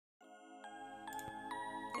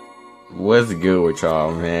What's good with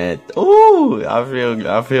y'all, man? Ooh, I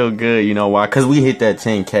feel good. You know why? Cause we hit that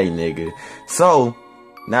 10K, nigga. So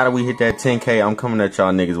now that we hit that 10K, I'm coming at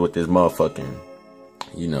y'all niggas with this motherfucking,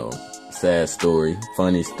 sad story,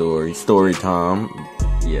 funny story time.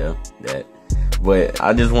 Yeah, that. But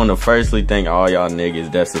I just want to firstly thank all y'all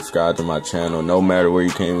niggas that subscribe to my channel. No matter where you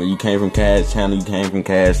came from. You came from Cash channel, you came from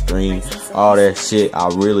Cash stream, all that shit. I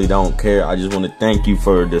really don't care. I just want to thank you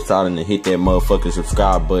for deciding to hit that motherfucking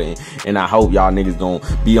subscribe button. And I hope y'all niggas gonna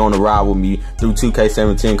be on the ride with me through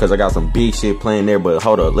 2K17 because I got some big shit playing there. But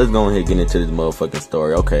hold up, let's go ahead and get into this motherfucking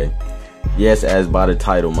story. Okay. Yes, as by the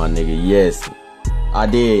title, my nigga. Yes, I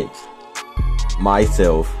did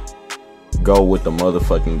myself go with the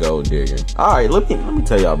motherfucking gold digger. Alright, let me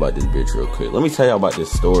tell y'all about this bitch real quick. Let me tell y'all about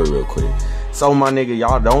this story real quick. So my nigga,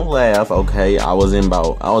 y'all don't laugh, okay? I was in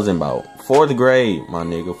about 4th grade, my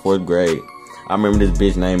nigga, 4th grade. I remember this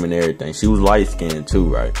bitch name and everything. She was light skinned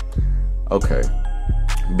too, right? Okay.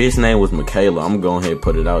 Bitch name was Makayla. I'm going ahead and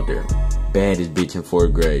put it out there. Baddest bitch in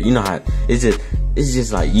 4th grade. You know how it's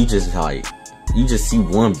just like you just see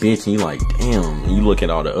one bitch and you like, damn, and you look at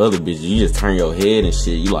all the other bitches, you just turn your head and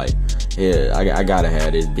shit, you like, yeah, I gotta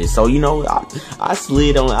have this bitch. So, I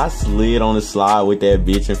slid on the slide with that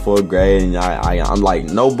bitch in 4th grade, and I'm like,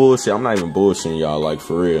 no bullshit, I'm not even bullshitting y'all, like,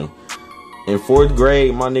 for real. In 4th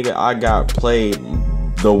grade, my nigga, I got played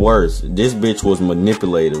the worst. This bitch was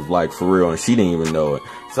manipulative, like, for real, and she didn't even know it.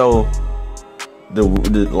 So,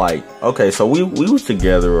 okay, so we was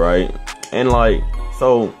together, right? And, like,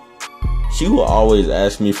 so she would always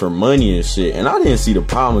ask me for money and shit, and I didn't see the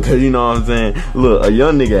problem, because, you know what I'm saying? Look, a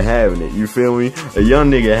young nigga having it, you feel me? A young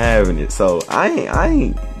nigga having it. So I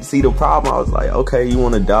ain't see the problem. I was like, okay, you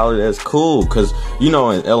want $1? That's cool, because, in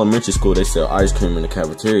elementary school, they sell ice cream in the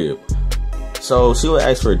cafeteria. So she would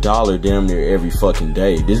ask for $1 damn near every fucking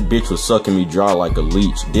day. This bitch was sucking me dry like a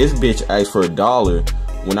leech. This bitch asked for $1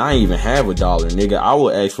 when I ain't even have $1, nigga. I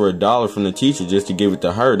would ask for $1 from the teacher just to give it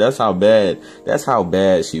to her. That's how bad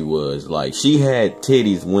she was. Like, she had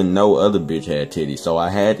titties when no other bitch had titties. So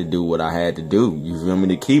I had to do what I had to do. You feel me?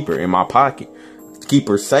 To keep her in my pocket. Keep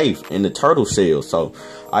her safe in the turtle shell. So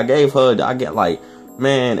I get like,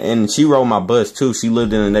 man, and she rode my bus too. She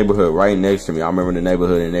lived in the neighborhood right next to me. I remember the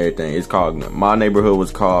neighborhood and everything. My neighborhood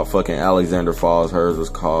was called fucking Alexander Falls. Hers was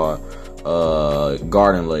called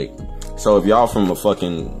Garden Lake. So if y'all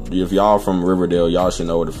from Riverdale, y'all should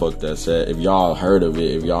know where the fuck that's at. If y'all heard of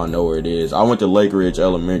it, if y'all know where it is. I went to Lake Ridge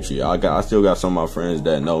Elementary. I still got some of my friends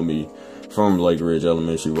that know me from Lake Ridge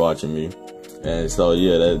Elementary watching me. And so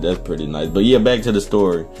yeah, that's pretty nice. But yeah, back to the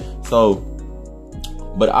story. So,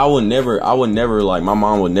 but I would never, like, my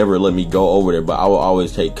mom would never let me go over there, but I would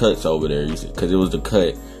always take cuts over there, because it was the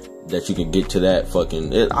cut that you can get to that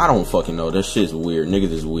fucking, I don't fucking know, that shit's weird,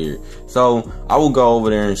 niggas is weird. So I would go over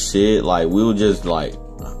there and shit, like, we was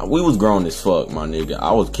grown as fuck, my nigga.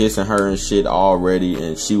 I was kissing her and shit already,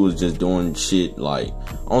 and she was just doing shit, like,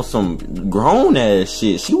 on some grown ass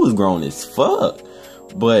shit. She was grown as fuck,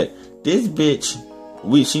 but this bitch,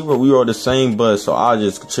 we rode the same bus, so I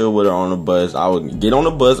just chill with her on the bus. I would get on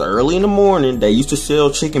the bus early in the morning. They used to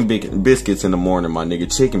sell chicken biscuits in the morning, my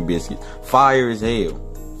nigga. Chicken biscuits, fire as hell.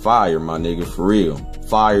 Fire, my nigga, for real.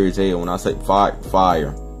 Fire as hell. When I say fire,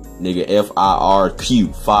 nigga,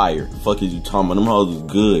 FIRQ, fire. Fuck is you talking about? Them hoes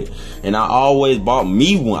was good. And I always bought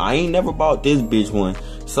me one. I ain't never bought this bitch one.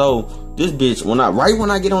 So this bitch, when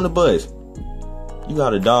I get on the bus, you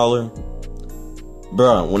got $1?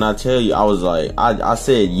 Bruh, when I tell you, I was like, I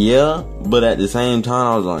said yeah, but at the same time,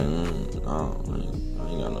 I was like, I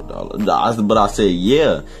ain't got no $1. But I said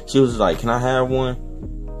yeah. She was like, can I have one?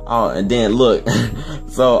 Oh, and then look,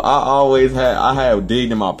 so I have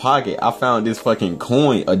digged in my pocket. I found this fucking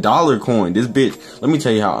coin, $1 coin. This bitch, let me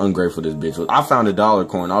tell you how ungrateful this bitch was. I found $1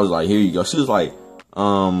 coin. I was like, here you go. She was like,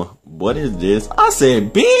 what is this? I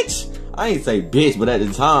said, bitch. I ain't say bitch, but at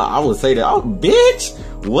the time I would say that.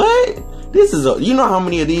 Bitch, what? This is you know how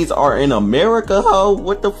many of these are in America, ho?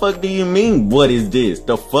 What the fuck do you mean? What is this?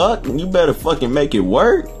 The fuck? You better fucking make it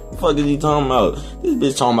work. The fuck is he talking about? This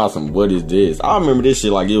bitch talking about some, what is this? I remember this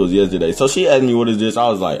shit like it was yesterday. So she asked me, what is this? I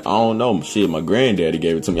was like, I don't know. Shit, my granddaddy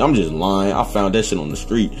gave it to me. I'm just lying. I found that shit on the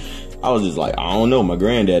street. I was just like, I don't know. My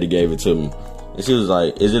granddaddy gave it to me. And she was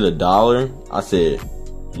like, is it $1? I said,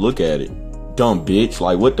 look at it. Dumb bitch.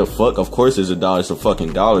 Like, what the fuck? Of course it's $1. It's a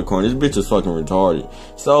fucking dollar coin. This bitch is fucking retarded.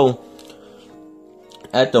 So,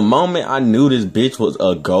 at the moment I knew this bitch was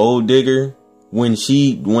a gold digger, when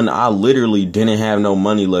I literally didn't have no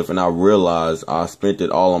money left, and I realized I spent it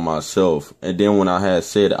all on myself. And then when I had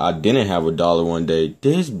said I didn't have $1 one day,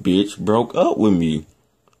 this bitch broke up with me.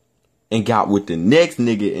 and got with the next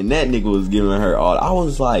nigga, and that nigga was giving her all. I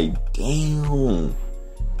was like, damn,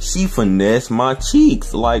 she finessed my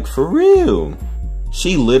cheeks, like, for real.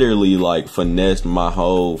 She literally, like, finessed my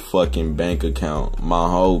whole fucking bank account, my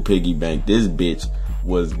whole piggy bank. This bitch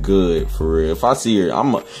was good, for real. If I see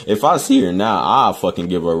her now, I'll fucking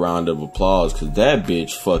give her a round of applause, cause that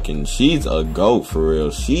bitch fucking, she's a goat, for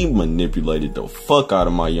real. She manipulated the fuck out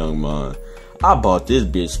of my young mind. I bought this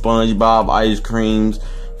bitch SpongeBob ice creams,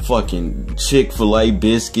 fucking Chick-fil-A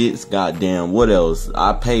biscuits, goddamn, what else?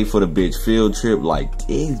 I paid for the bitch field trip. Like,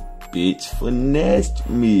 this bitch finessed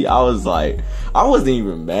me. I was like, I wasn't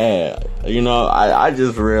even mad. You know, I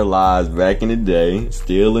just realized back in the day,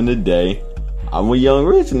 still in the day, I'm a young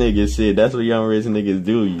rich nigga. Shit, that's what young rich niggas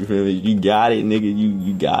do. You feel me? You got it, nigga.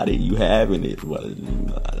 You got it. You having it. But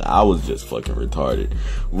I was just fucking retarded.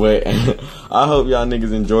 But I hope y'all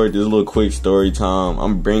niggas enjoyed this little quick story time.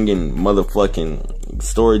 I'm bringing motherfucking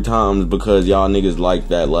story times because y'all niggas like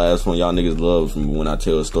that last one. Y'all niggas love when I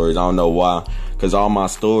tell stories. I don't know why. Cause all my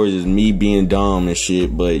stories is me being dumb and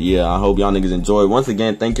shit. But yeah, I hope y'all niggas enjoy. Once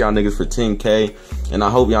again, thank y'all niggas for 10K. And I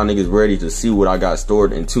hope y'all niggas ready to see what I got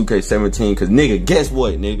stored in 2K17. Cause nigga, guess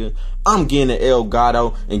what, nigga? I'm getting an El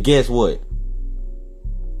Gato. And guess what?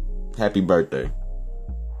 Happy birthday.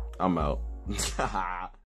 I'm out.